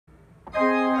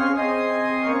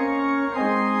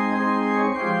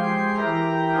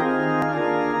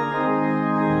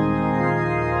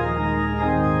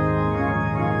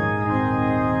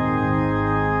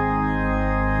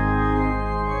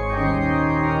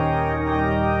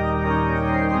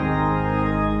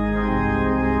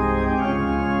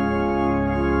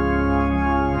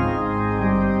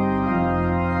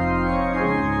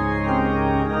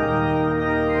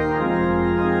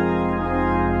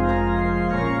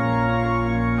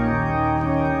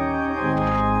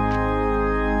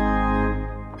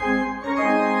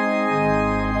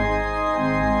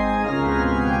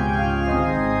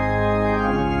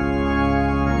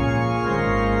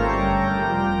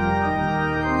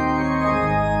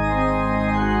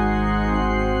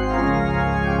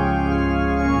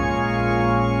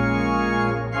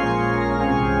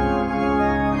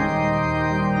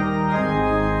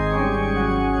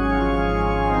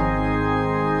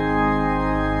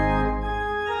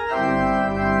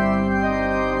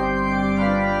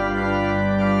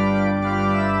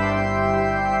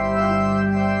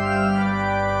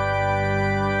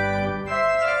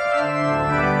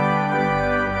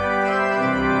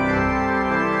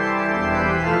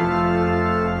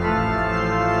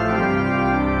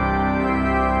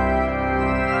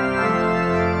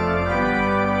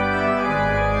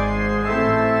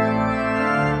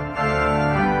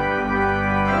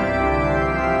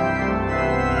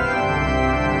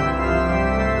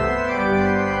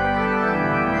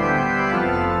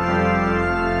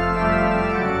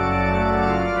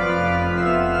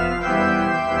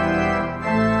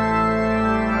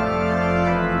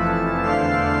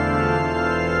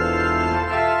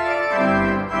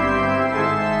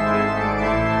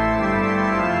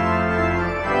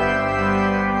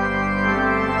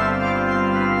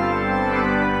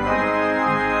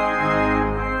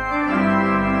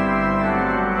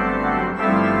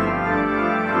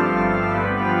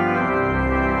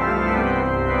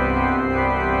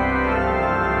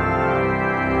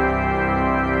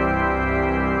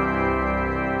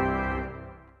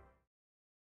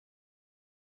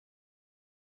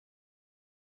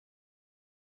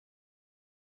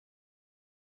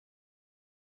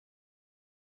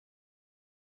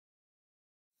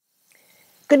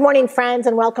Good morning, friends,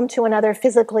 and welcome to another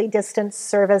physically distanced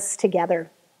service together.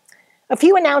 A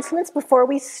few announcements before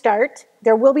we start.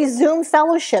 There will be Zoom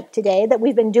fellowship today that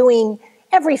we've been doing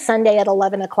every Sunday at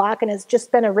 11 o'clock, and it's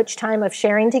just been a rich time of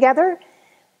sharing together.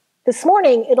 This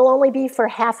morning, it'll only be for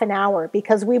half an hour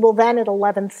because we will then at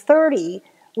 11:30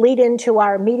 lead into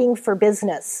our meeting for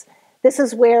business. This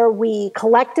is where we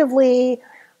collectively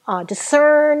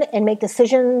discern and make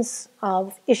decisions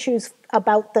of issues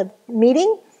about the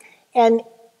meeting. And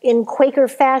in Quaker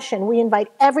fashion, we invite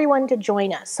everyone to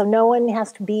join us. So no one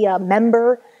has to be a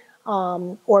member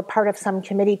or part of some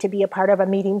committee to be a part of a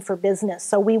meeting for business.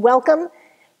 So we welcome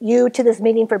you to this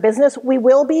meeting for business. We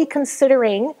will be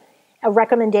considering a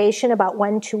recommendation about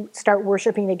when to start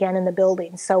worshiping again in the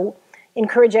building. So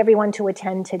encourage everyone to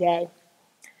attend today.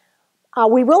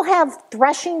 We will have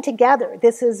Threshing Together.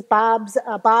 This is Bob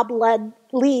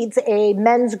leads a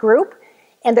men's group,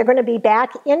 and they're going to be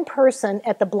back in person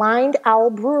at the Blind Owl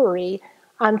Brewery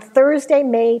on Thursday,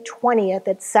 May 20th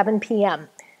at 7 p.m.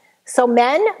 So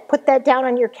men, put that down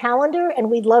on your calendar,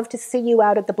 and we'd love to see you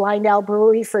out at the Blind Owl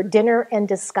Brewery for dinner and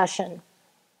discussion.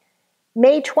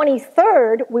 May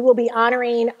 23rd, we will be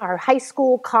honoring our high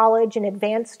school, college, and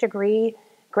advanced degree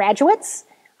graduates.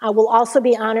 We'll also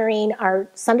be honoring our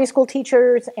Sunday school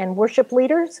teachers and worship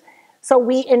leaders. So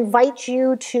we invite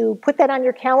you to put that on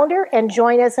your calendar and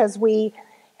join us as we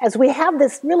have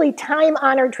this really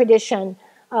time-honored tradition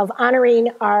of honoring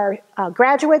our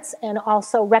graduates and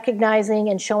also recognizing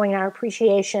and showing our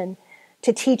appreciation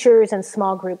to teachers and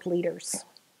small group leaders.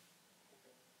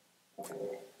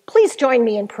 Please join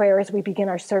me in prayer as we begin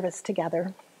our service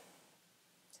together.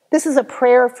 This is a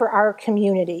prayer for our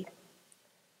community.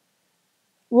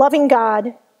 Loving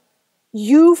God,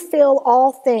 you fill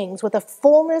all things with a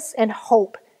fullness and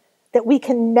hope that we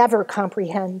can never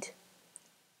comprehend.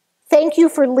 Thank you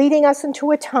for leading us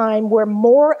into a time where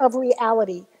more of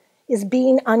reality is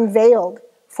being unveiled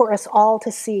for us all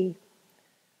to see.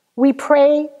 We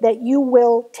pray that you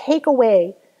will take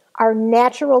away our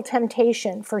natural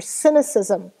temptation for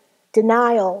cynicism,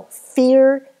 denial,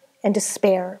 fear, and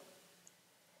despair.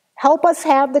 Help us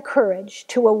have the courage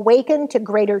to awaken to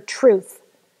greater truth,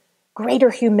 greater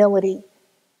humility,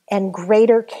 and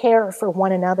greater care for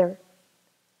one another.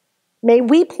 May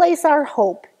we place our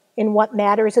hope in what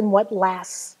matters and what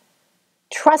lasts,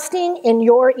 trusting in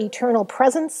your eternal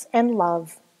presence and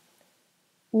love.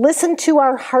 Listen to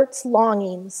our heart's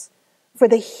longings for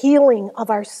the healing of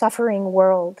our suffering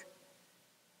world.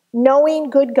 Knowing,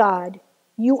 good God,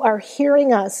 you are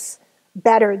hearing us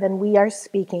better than we are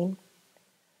speaking.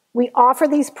 We offer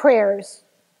these prayers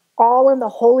all in the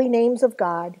holy names of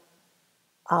God.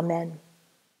 Amen.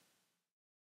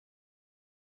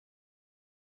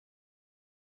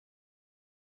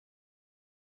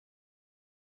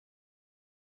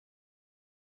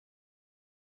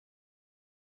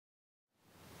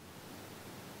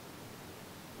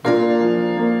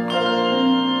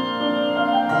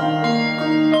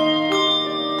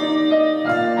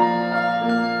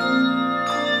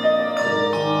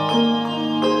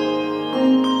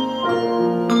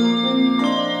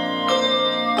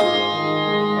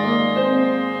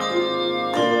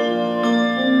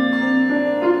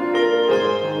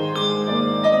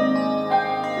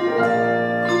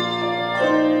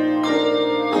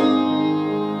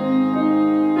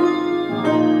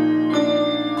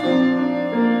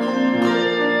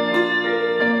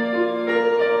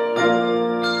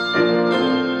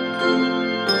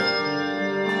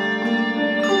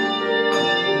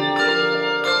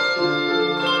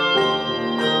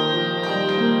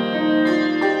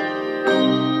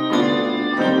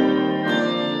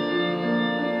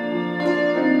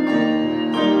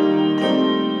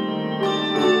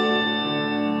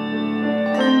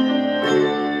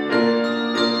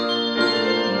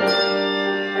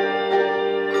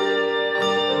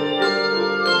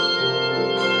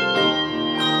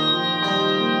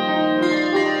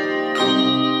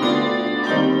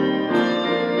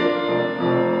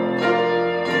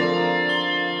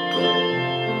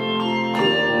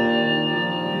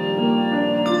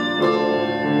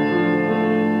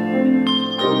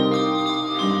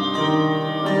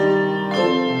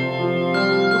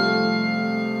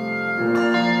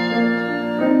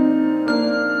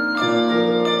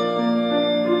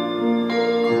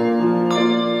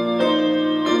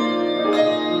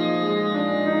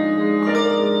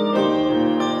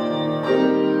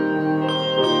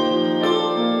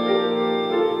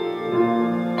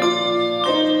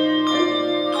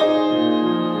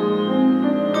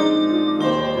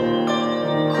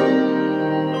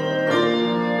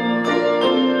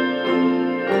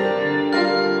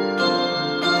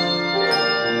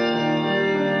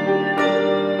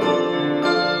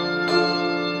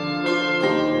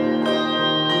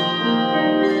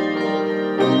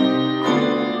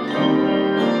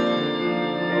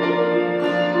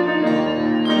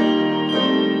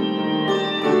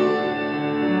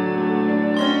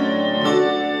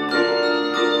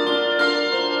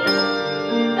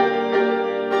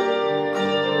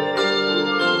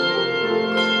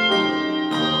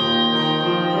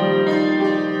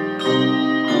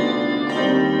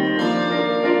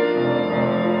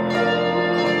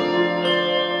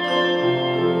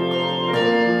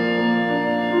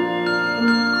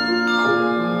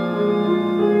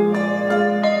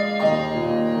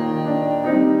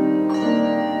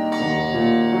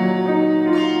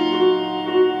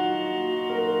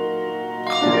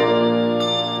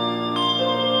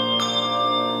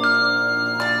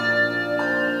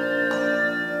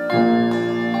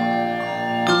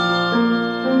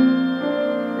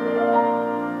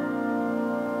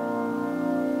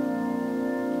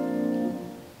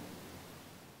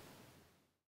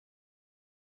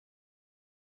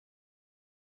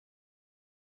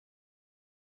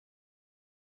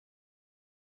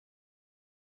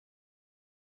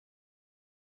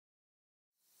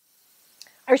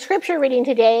 Our scripture reading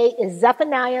today is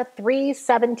Zephaniah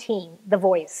 3:17, the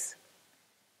voice.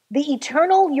 The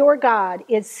eternal your God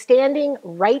is standing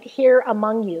right here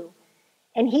among you,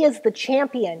 and he is the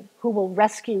champion who will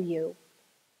rescue you.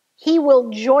 He will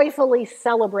joyfully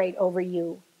celebrate over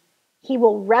you. He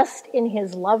will rest in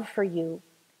his love for you.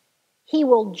 He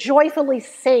will joyfully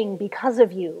sing because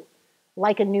of you,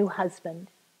 like a new husband.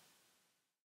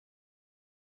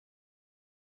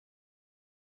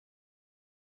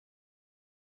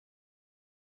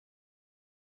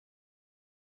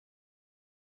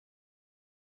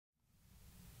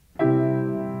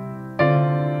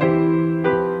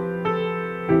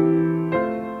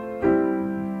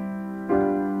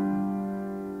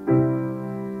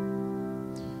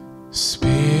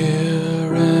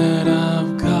 Spirit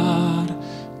of God,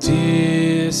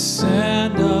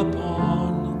 descend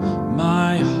upon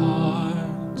my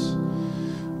heart.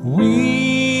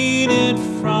 Weaned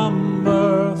from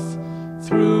birth,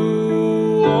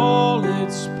 through all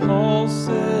its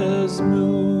pulses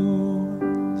move.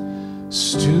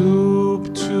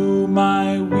 Stoop to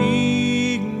my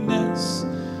weakness,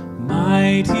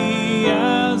 mighty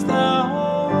as thou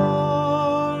art.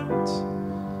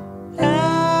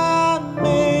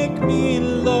 Make me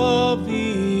love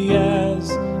thee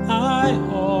as I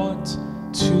ought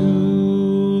to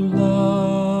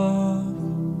love.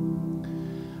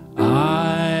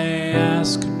 I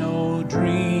ask no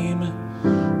dream,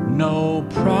 no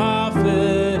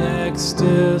prophet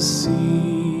ecstasies,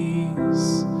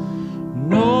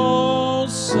 no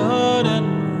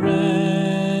sudden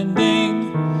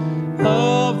rending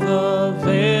of the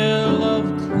veil of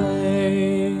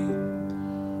clay,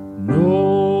 no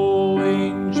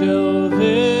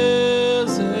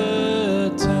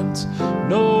visitant,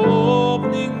 no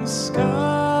opening skies,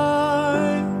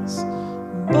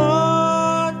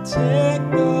 but take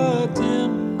the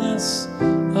dimness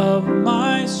of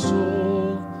my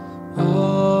soul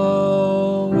away.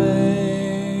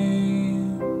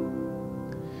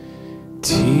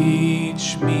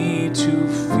 Teach me to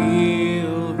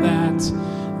feel that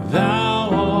thou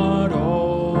art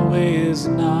always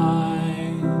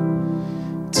nigh.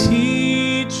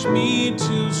 Teach me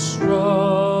to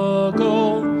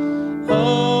struggle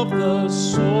of the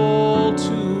soul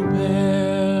to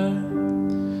bear,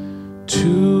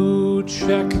 to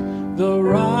check the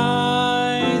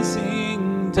rising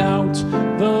doubt,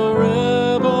 the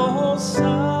rebel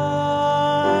sigh.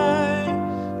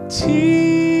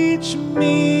 Teach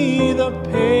me the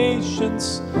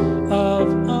patience of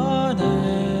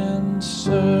unanswered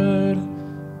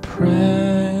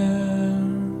prayer.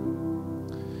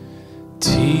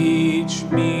 Teach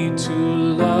me to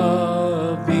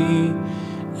love thee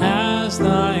as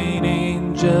thine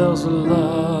angels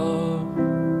love.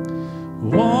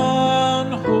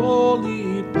 One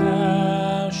holy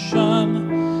passion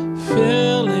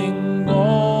filling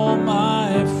all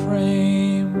my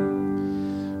frame.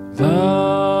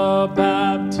 The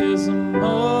baptism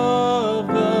of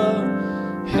the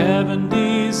heaven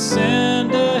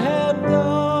descended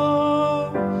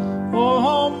down.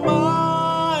 Oh,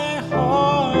 my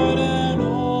heart an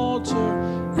altar,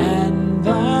 and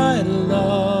thy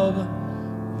love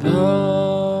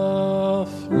the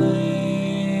flame.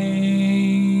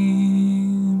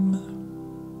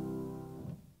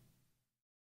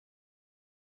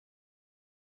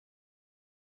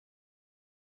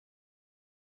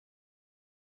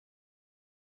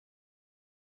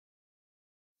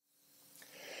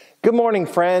 Good morning,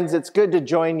 friends. It's good to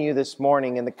join you this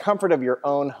morning in the comfort of your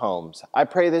own homes. I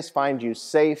pray this finds you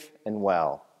safe and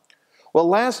well. Well,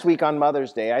 last week on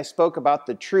Mother's Day, I spoke about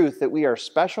the truth that we are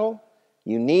special,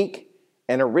 unique,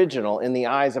 and original in the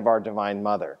eyes of our Divine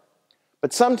Mother.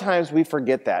 But sometimes we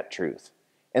forget that truth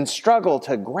and struggle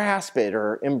to grasp it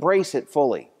or embrace it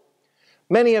fully.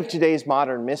 Many of today's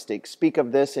modern mystics speak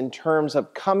of this in terms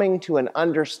of coming to an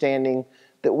understanding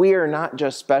that we are not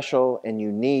just special and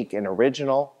unique and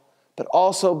original, but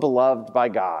also beloved by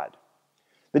God.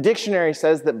 The dictionary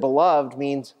says that beloved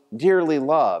means dearly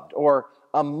loved or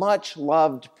a much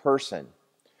loved person.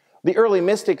 The early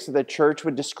mystics of the church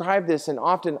would describe this in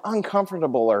often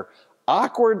uncomfortable or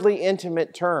awkwardly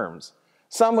intimate terms.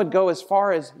 Some would go as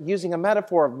far as using a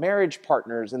metaphor of marriage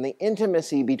partners and the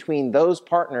intimacy between those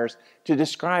partners to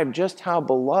describe just how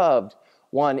beloved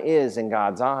one is in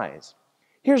God's eyes.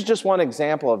 Here's just one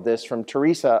example of this from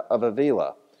Teresa of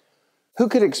Avila. Who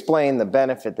could explain the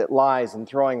benefit that lies in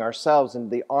throwing ourselves into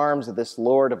the arms of this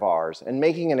Lord of ours and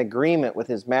making an agreement with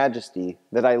His Majesty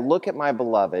that I look at my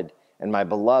beloved and my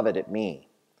beloved at me?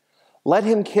 Let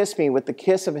him kiss me with the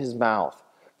kiss of his mouth,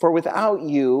 for without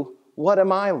you, what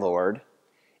am I, Lord?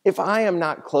 If I am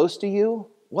not close to you,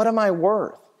 what am I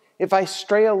worth? If I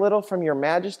stray a little from your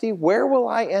majesty, where will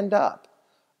I end up?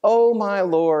 O my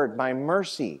Lord, my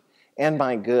mercy and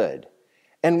my good.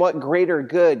 And what greater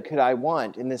good could I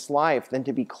want in this life than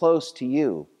to be close to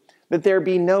you, that there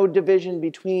be no division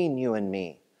between you and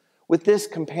me? With this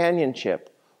companionship,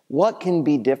 what can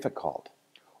be difficult?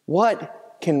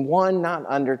 What can one not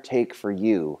undertake for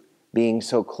you, being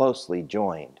so closely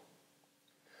joined?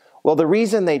 Well, the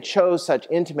reason they chose such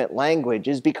intimate language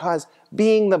is because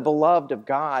being the beloved of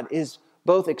God is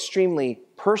both extremely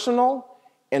personal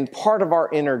and part of our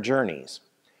inner journeys.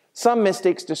 Some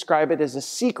mystics describe it as a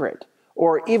secret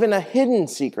or even a hidden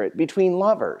secret between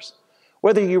lovers.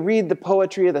 Whether you read the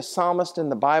poetry of the psalmist in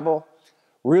the Bible,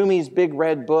 Rumi's Big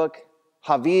Red Book,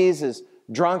 Hafiz is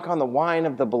drunk on the wine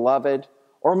of the beloved,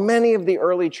 or many of the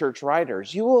early church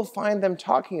writers, you will find them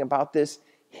talking about this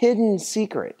hidden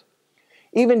secret.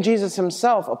 Even Jesus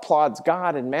himself applauds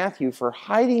God in Matthew for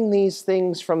hiding these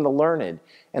things from the learned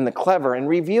and the clever and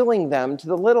revealing them to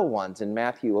the little ones in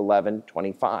Matthew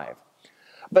 11:25.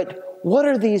 But what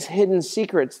are these hidden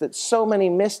secrets that so many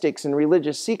mystics and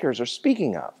religious seekers are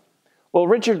speaking of? Well,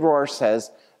 Richard Rohr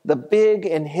says, the big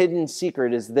and hidden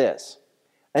secret is this: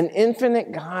 an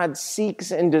infinite God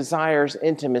seeks and desires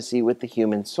intimacy with the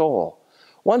human soul.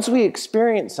 Once we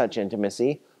experience such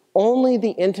intimacy, only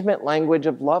the intimate language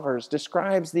of lovers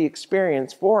describes the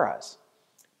experience for us.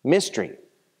 Mystery,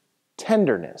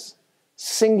 tenderness,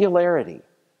 singularity,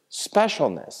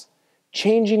 specialness,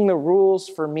 changing the rules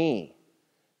for me,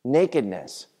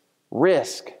 nakedness,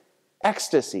 risk,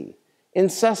 ecstasy,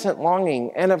 incessant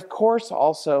longing, and of course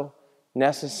also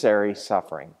necessary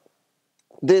suffering.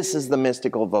 This is the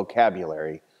mystical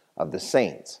vocabulary of the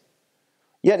saints.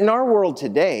 Yet in our world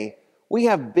today, we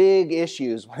have big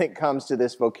issues when it comes to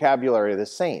this vocabulary of the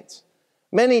saints.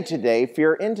 Many today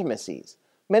fear intimacies.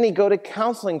 Many go to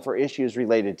counseling for issues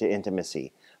related to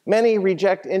intimacy. Many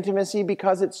reject intimacy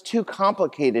because it's too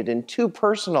complicated and too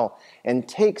personal and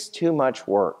takes too much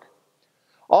work.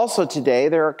 Also today,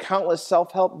 there are countless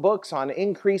self-help books on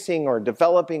increasing or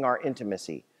developing our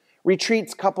intimacy.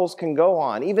 Retreats couples can go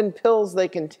on, even pills they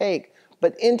can take,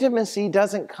 but intimacy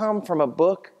doesn't come from a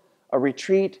book, a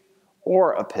retreat,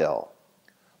 or a pill.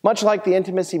 Much like the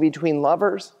intimacy between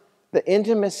lovers, the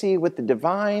intimacy with the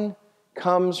divine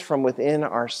comes from within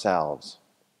ourselves.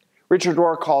 Richard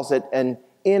Rohr calls it an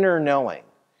inner knowing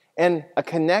and a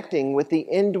connecting with the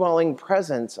indwelling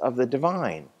presence of the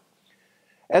divine.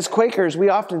 As Quakers, we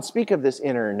often speak of this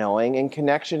inner knowing in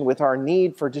connection with our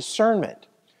need for discernment.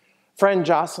 Friend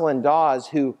Jocelyn Dawes,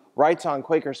 who writes on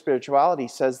Quaker spirituality,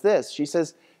 says this. She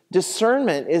says,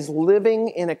 discernment is living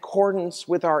in accordance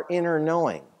with our inner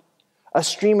knowing, a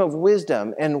stream of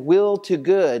wisdom and will to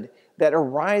good that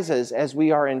arises as we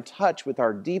are in touch with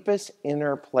our deepest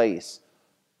inner place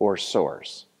or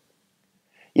source.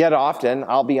 Yet often,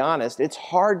 I'll be honest, it's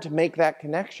hard to make that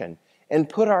connection and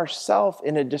put ourselves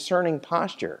in a discerning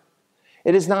posture.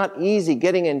 It is not easy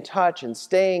getting in touch and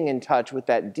staying in touch with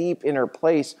that deep inner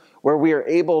place where we are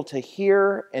able to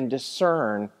hear and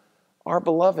discern our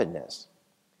belovedness.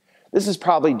 This is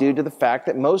probably due to the fact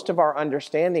that most of our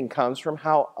understanding comes from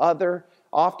how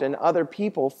often other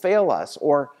people fail us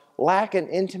or lack an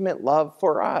intimate love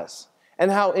for us,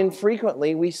 and how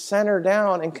infrequently we center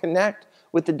down and connect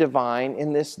with the divine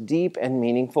in this deep and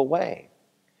meaningful way.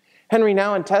 Henry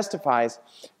Nouwen testifies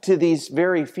to these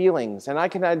very feelings, and I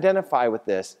can identify with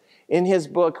this. In his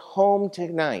book, Home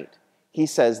Tonight, he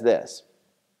says this: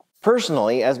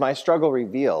 personally, as my struggle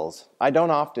reveals, I don't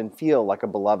often feel like a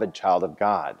beloved child of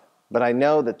God, but I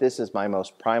know that this is my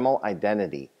most primal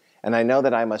identity, and I know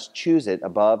that I must choose it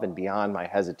above and beyond my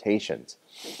hesitations.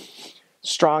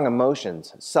 Strong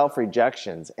emotions,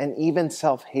 self-rejections, and even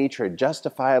self-hatred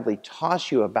justifiably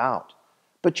toss you about,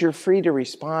 but you're free to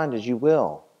respond as you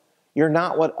will. You're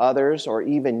not what others or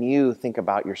even you think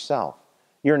about yourself.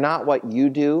 You're not what you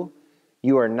do.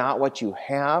 You are not what you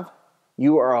have.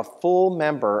 You are a full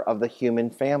member of the human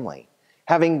family,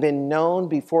 having been known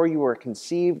before you were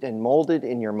conceived and molded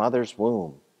in your mother's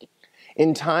womb.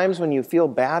 In times when you feel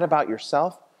bad about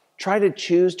yourself, try to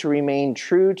choose to remain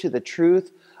true to the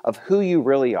truth of who you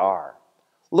really are.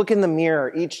 Look in the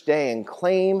mirror each day and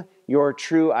claim your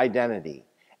true identity.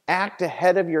 Act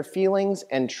ahead of your feelings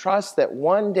and trust that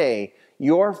one day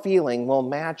your feeling will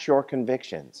match your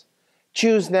convictions.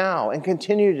 Choose now and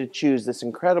continue to choose this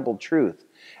incredible truth.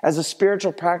 As a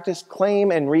spiritual practice,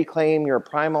 claim and reclaim your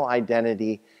primal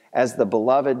identity as the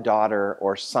beloved daughter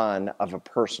or son of a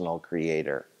personal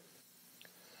creator.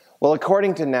 Well,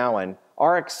 according to Nouwen,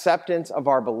 our acceptance of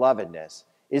our belovedness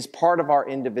is part of our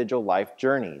individual life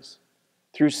journeys.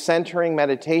 Through centering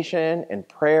meditation and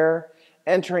prayer,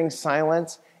 entering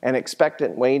silence, and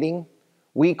expectant waiting,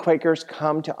 We Quakers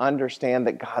come to understand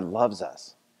that God loves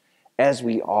us as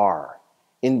we are,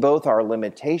 in both our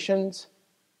limitations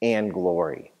and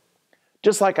glory.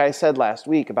 Just like I said last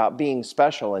week about being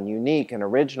special and unique and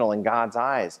original in God's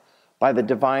eyes, by the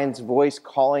divine's voice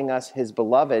calling us his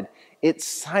beloved, it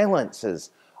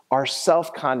silences our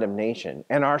self-condemnation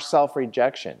and our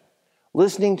self-rejection.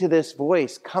 Listening to this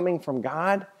voice coming from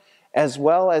God, as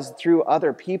well as through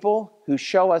other people who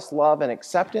show us love and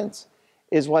acceptance,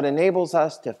 is what enables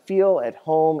us to feel at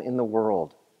home in the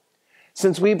world.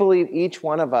 Since we believe each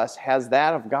one of us has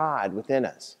that of God within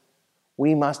us,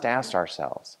 we must ask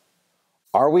ourselves,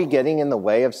 are we getting in the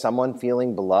way of someone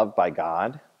feeling beloved by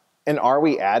God? And are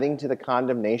we adding to the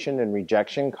condemnation and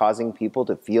rejection, causing people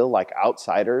to feel like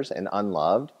outsiders and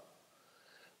unloved?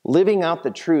 Living out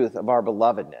the truth of our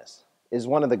belovedness is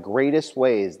one of the greatest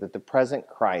ways that the present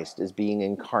Christ is being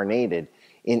incarnated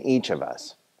in each of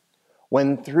us.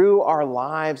 When through our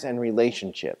lives and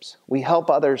relationships, we help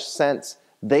others sense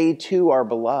they too are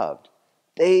beloved,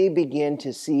 they begin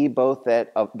to see both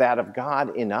that of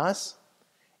God in us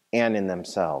and in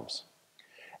themselves.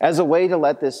 As a way to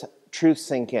let this truth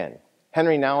sink in,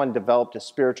 Henry Nouwen developed a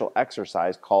spiritual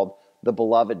exercise called the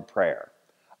Beloved Prayer,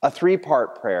 a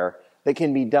 3-part prayer that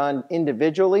can be done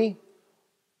individually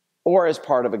or as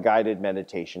part of a guided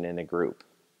meditation in a group.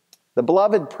 The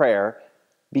Beloved Prayer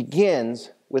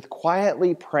begins with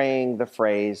quietly praying the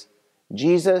phrase,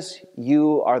 Jesus,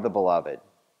 you are the beloved.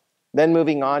 Then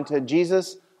moving on to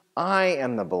Jesus, I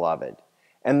am the beloved.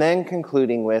 And then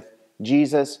concluding with,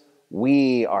 Jesus,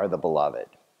 we are the beloved.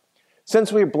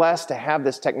 Since we're blessed to have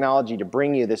this technology to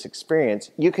bring you this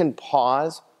experience, you can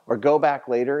pause or go back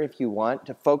later if you want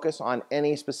to focus on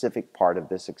any specific part of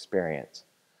this experience.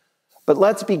 But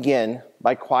let's begin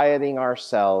by quieting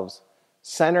ourselves,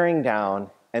 centering down,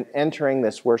 and entering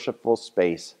this worshipful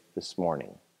space this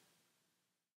morning.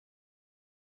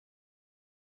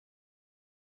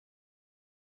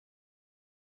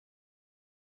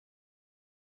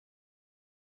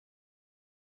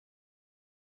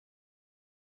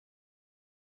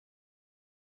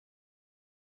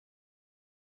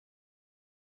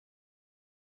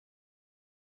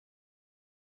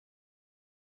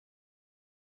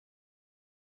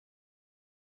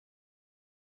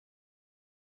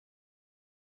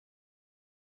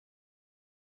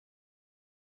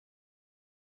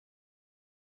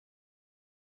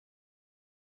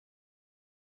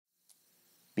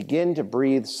 Begin to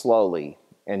breathe slowly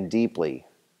and deeply,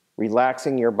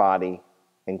 relaxing your body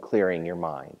and clearing your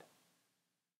mind.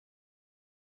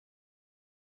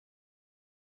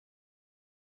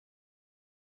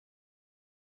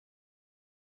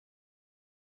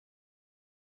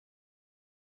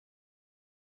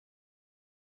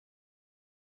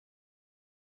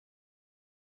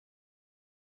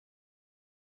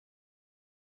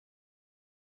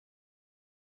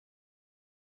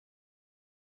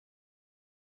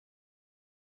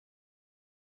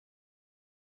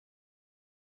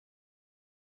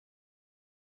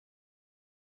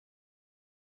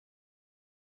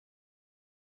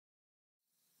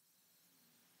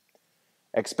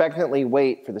 Expectantly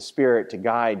wait for the Spirit to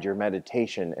guide your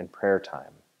meditation and prayer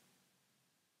time.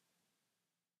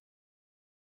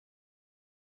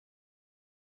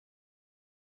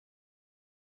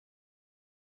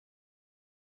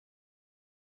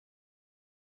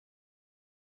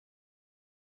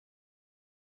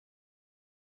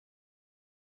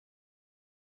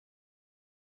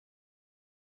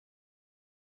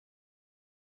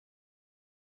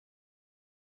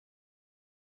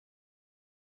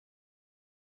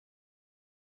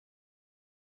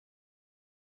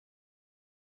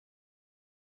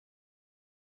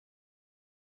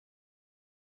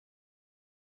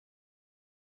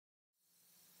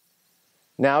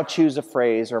 Now choose a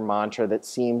phrase or mantra that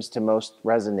seems to most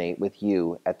resonate with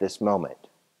you at this moment.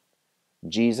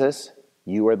 Jesus,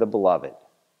 you are the beloved.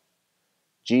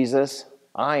 Jesus,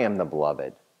 I am the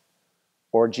beloved.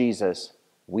 Or Jesus,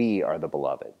 we are the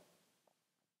beloved.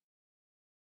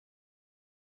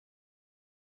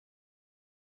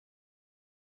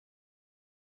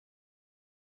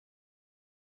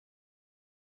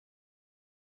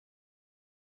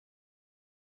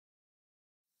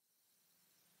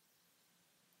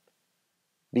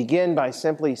 Begin by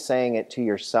simply saying it to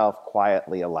yourself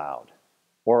quietly aloud,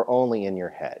 or only in your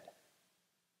head.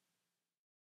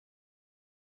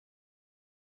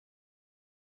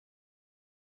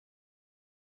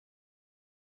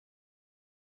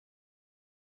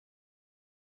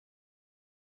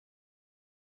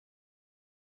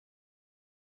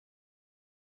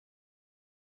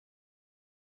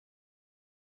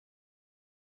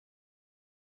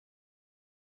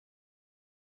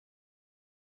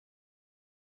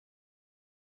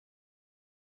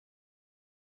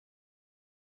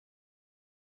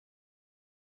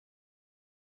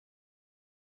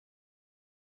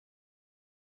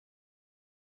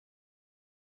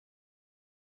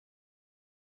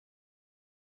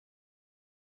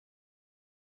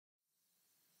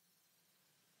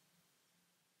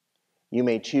 You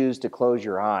may choose to close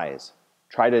your eyes.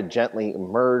 Try to gently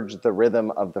merge the rhythm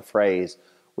of the phrase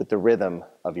with the rhythm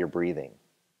of your breathing.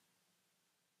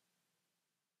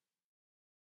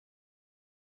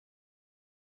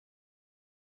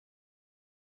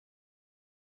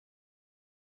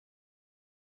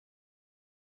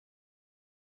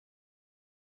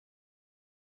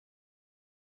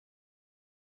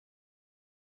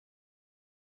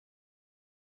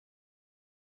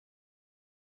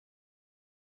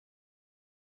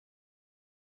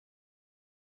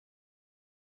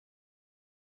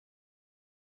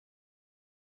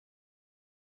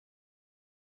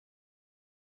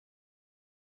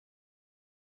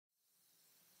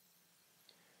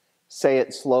 Say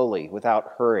it slowly,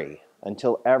 without hurry,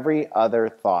 until every other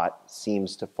thought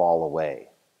seems to fall away.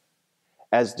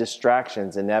 As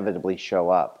distractions inevitably show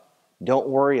up, don't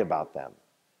worry about them.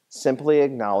 Simply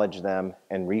acknowledge them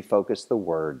and refocus the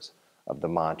words of the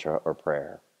mantra or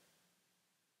prayer.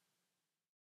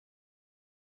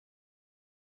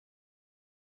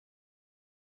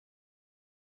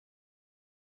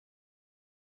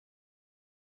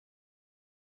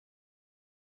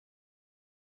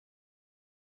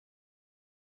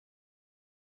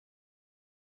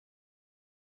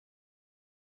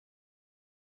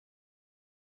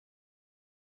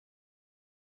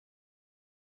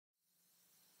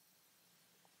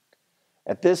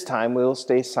 At this time, we will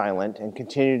stay silent and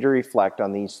continue to reflect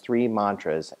on these three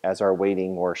mantras as our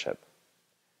waiting worship.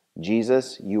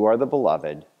 Jesus, you are the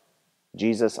beloved.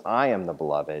 Jesus, I am the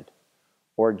beloved.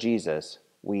 Or Jesus,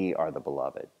 we are the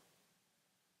beloved.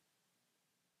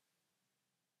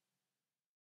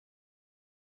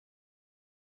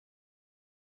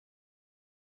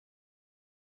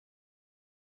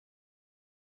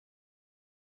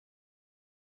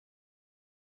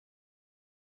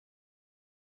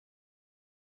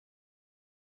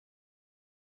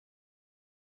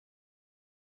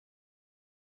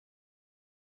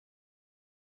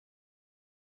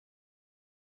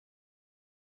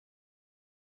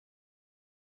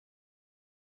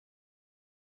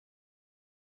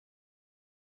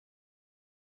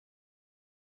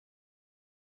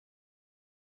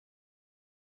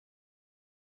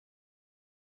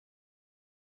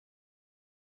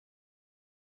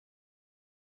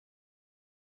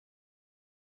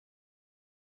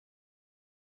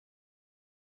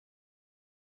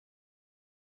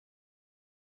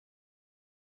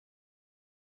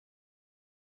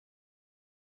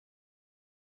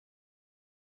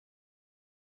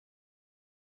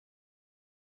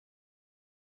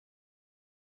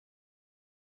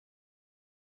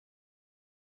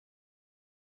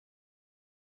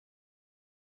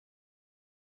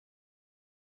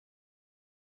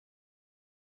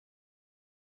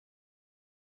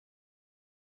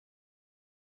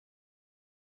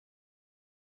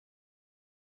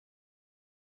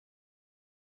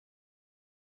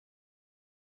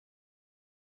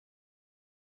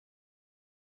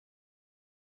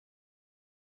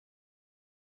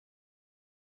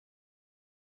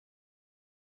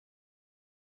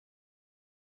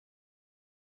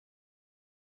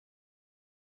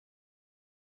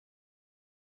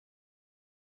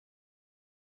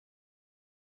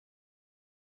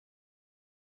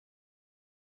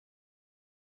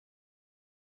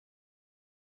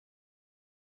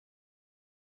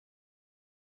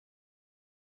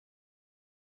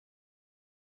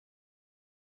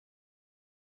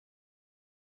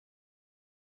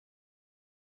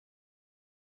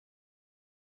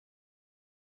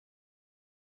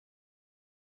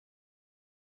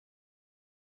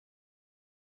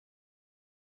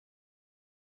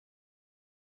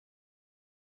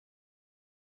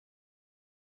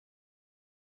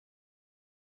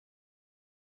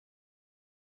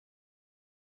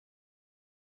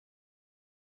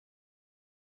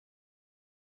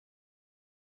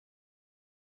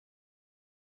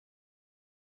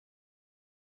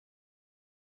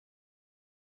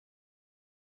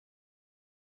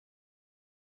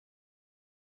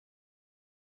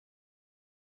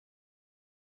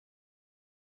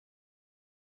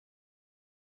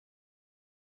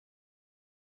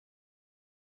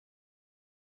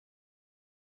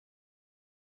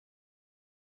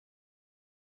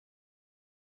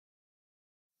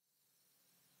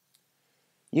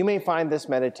 You may find this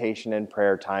meditation and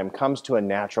prayer time comes to a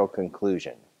natural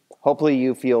conclusion. Hopefully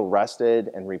you feel rested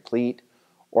and replete,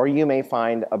 or you may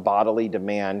find a bodily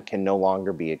demand can no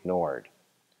longer be ignored.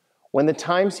 When the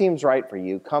time seems right for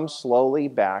you, come slowly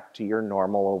back to your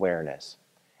normal awareness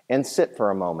and sit for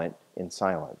a moment in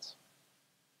silence.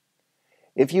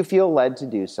 If you feel led to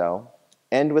do so,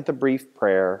 end with a brief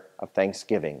prayer of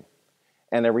thanksgiving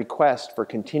and a request for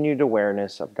continued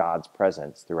awareness of God's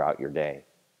presence throughout your day.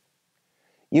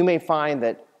 You may find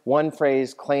that one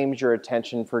phrase claims your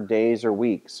attention for days or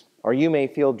weeks, or you may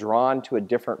feel drawn to a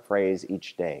different phrase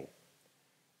each day.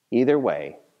 Either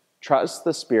way, trust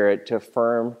the Spirit to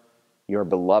affirm your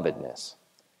belovedness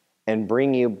and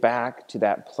bring you back to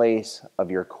that place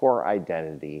of your core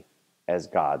identity as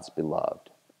God's beloved.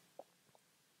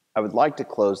 I would like to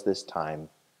close this time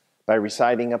by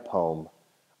reciting a poem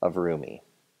of Rumi.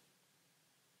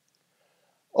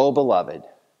 O beloved,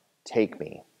 take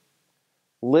me.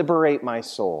 Liberate my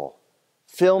soul.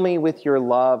 Fill me with your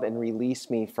love and release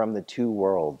me from the two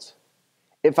worlds.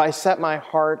 If I set my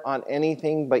heart on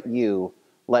anything but you,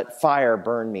 let fire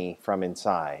burn me from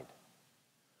inside.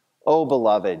 O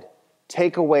beloved,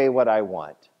 take away what I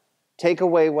want. Take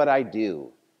away what I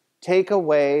do. Take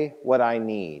away what I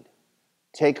need.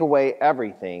 Take away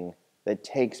everything that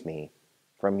takes me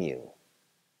from you.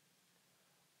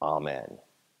 Amen.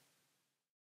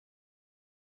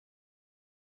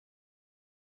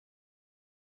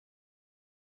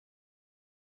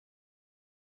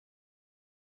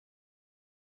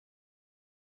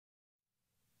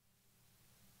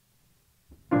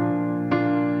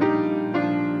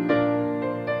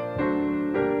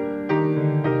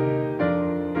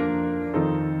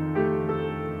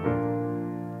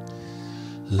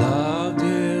 Love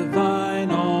divine,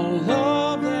 all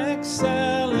love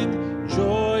excelling,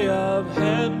 joy of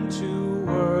heaven to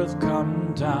earth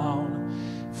come down.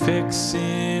 Fix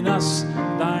in us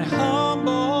thy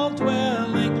humble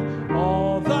dwelling,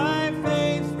 all thy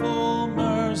faithful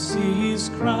mercies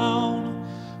crown.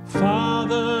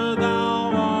 Father,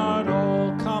 thou art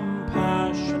all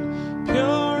compassion,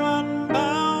 pure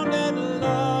unbounded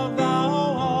love thou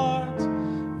art.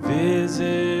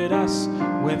 Visit us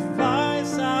with thy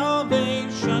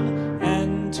salvation,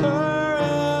 enter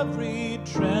every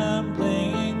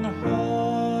trembling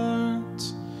heart.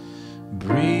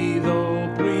 Breathe,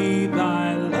 oh breathe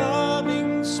thy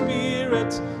loving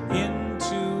spirit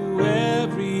into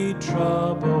every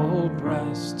troubled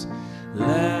breast.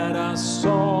 Let us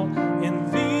all in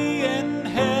thee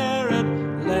inherit,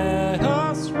 let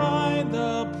us find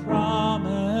the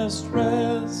promised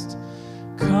rest.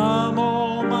 Come,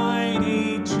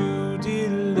 Almighty, to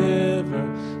deliver,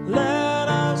 let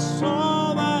us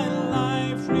all thy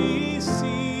life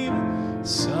receive.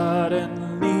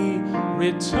 Suddenly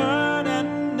return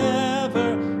and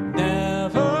never,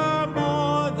 never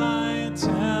more thy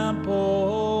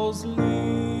temples leave.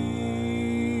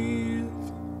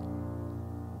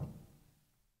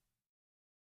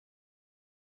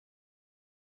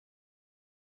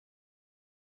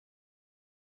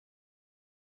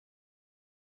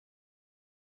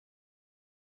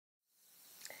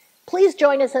 Please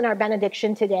join us in our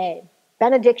benediction today.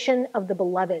 Benediction of the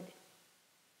Beloved.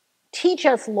 Teach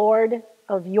us, Lord,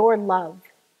 of your love,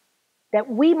 that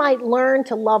we might learn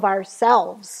to love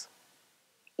ourselves.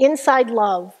 Inside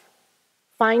love,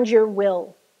 find your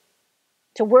will,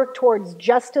 to work towards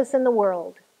justice in the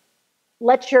world.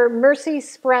 Let your mercy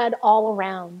spread all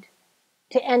around,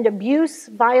 to end abuse,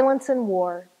 violence, and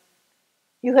war.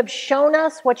 You have shown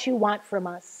us what you want from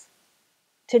us,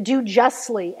 to do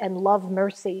justly and love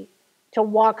mercy, to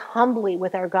walk humbly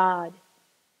with our God.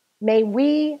 May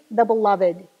we, the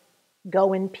beloved,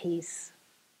 go in peace.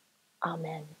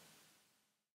 Amen.